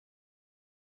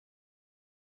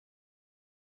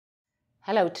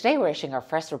Hello, today we're issuing our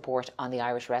first report on the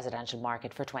Irish residential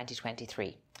market for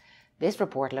 2023. This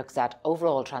report looks at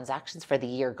overall transactions for the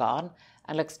year gone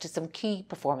and looks to some key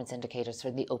performance indicators for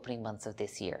the opening months of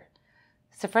this year.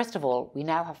 So first of all, we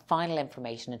now have final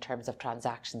information in terms of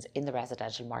transactions in the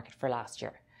residential market for last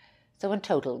year. So in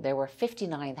total, there were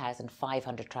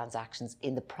 59,500 transactions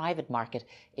in the private market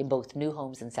in both new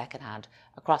homes and second-hand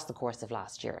across the course of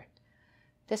last year.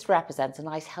 This represents a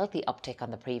nice healthy uptick on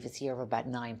the previous year of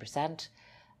about 9%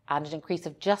 and an increase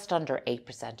of just under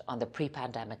 8% on the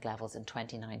pre-pandemic levels in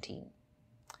 2019.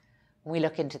 When we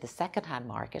look into the second-hand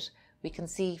market, we can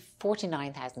see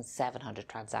 49,700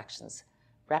 transactions,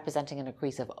 representing an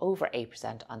increase of over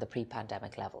 8% on the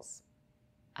pre-pandemic levels.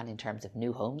 And in terms of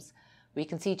new homes, we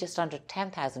can see just under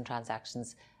 10,000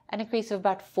 transactions, an increase of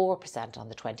about 4% on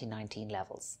the 2019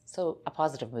 levels, so a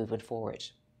positive movement forward.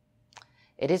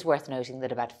 It is worth noting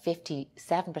that about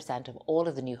 57% of all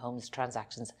of the new homes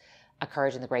transactions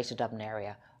occurred in the Greater Dublin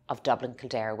area of Dublin,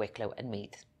 Kildare, Wicklow and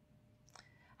Meath.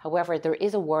 However, there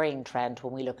is a worrying trend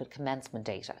when we look at commencement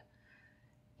data.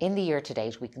 In the year to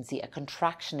date, we can see a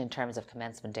contraction in terms of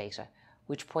commencement data,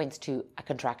 which points to a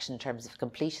contraction in terms of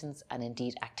completions and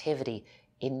indeed activity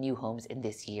in new homes in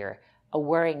this year. A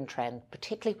worrying trend,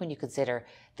 particularly when you consider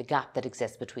the gap that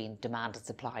exists between demand and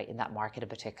supply in that market in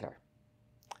particular.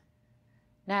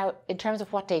 Now, in terms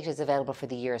of what data is available for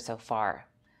the year so far,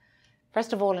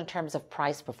 first of all, in terms of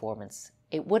price performance,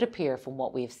 it would appear from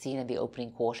what we have seen in the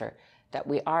opening quarter that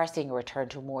we are seeing a return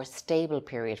to a more stable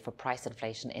period for price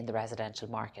inflation in the residential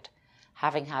market,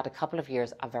 having had a couple of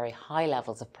years of very high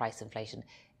levels of price inflation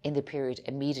in the period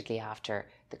immediately after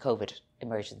the COVID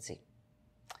emergency.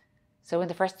 So in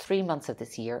the first 3 months of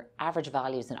this year, average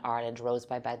values in Ireland rose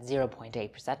by about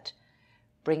 0.8%,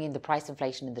 bringing the price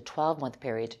inflation in the 12-month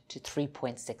period to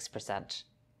 3.6%.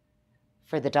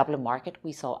 For the Dublin market,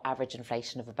 we saw average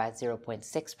inflation of about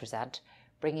 0.6%,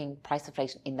 bringing price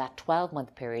inflation in that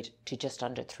 12-month period to just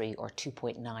under 3 or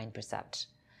 2.9%.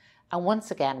 And once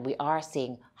again, we are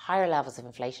seeing higher levels of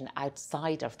inflation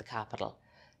outside of the capital.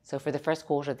 So for the first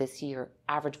quarter of this year,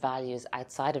 average values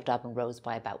outside of Dublin rose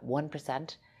by about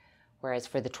 1%, whereas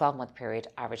for the 12-month period,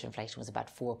 average inflation was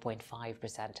about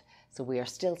 4.5%. So we are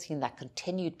still seeing that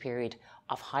continued period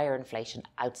of higher inflation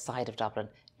outside of Dublin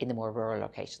in the more rural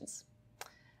locations.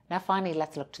 Now finally,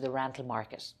 let's look to the rental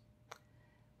market.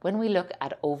 When we look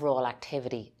at overall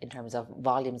activity in terms of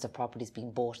volumes of properties being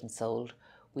bought and sold,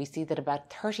 we see that about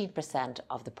 13%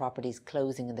 of the properties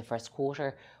closing in the first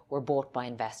quarter were bought by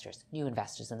investors, new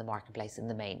investors in the marketplace in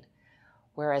the main,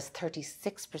 whereas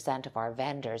 36% of our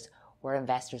vendors were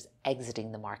investors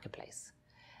exiting the marketplace.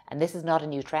 And this is not a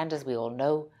new trend, as we all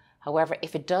know. However,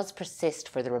 if it does persist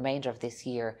for the remainder of this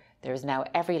year, there is now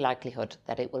every likelihood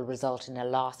that it will result in a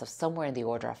loss of somewhere in the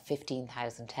order of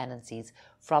 15,000 tenancies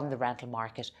from the rental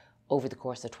market over the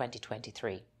course of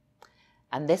 2023.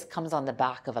 And this comes on the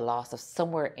back of a loss of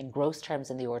somewhere in gross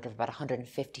terms in the order of about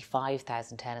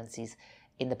 155,000 tenancies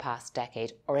in the past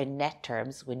decade, or in net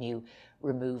terms, when you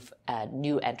remove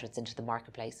new entrants into the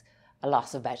marketplace, a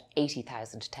loss of about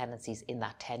 80,000 tenancies in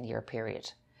that 10-year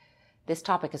period. This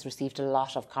topic has received a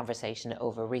lot of conversation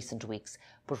over recent weeks,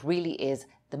 but really is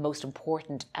the most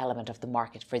important element of the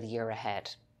market for the year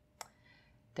ahead.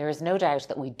 There is no doubt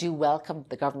that we do welcome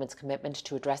the government's commitment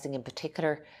to addressing in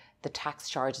particular the tax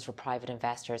charges for private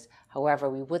investors. However,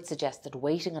 we would suggest that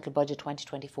waiting until Budget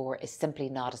 2024 is simply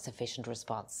not a sufficient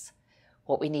response.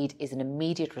 What we need is an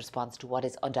immediate response to what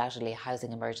is undoubtedly a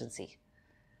housing emergency.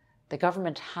 The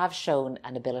government have shown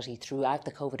an ability throughout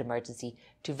the COVID emergency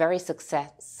to very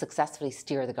successfully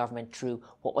steer the government through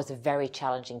what was a very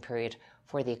challenging period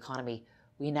for the economy.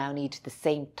 We now need the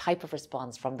same type of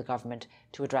response from the government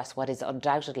to address what is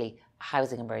undoubtedly a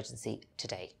housing emergency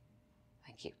today.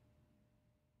 Thank you.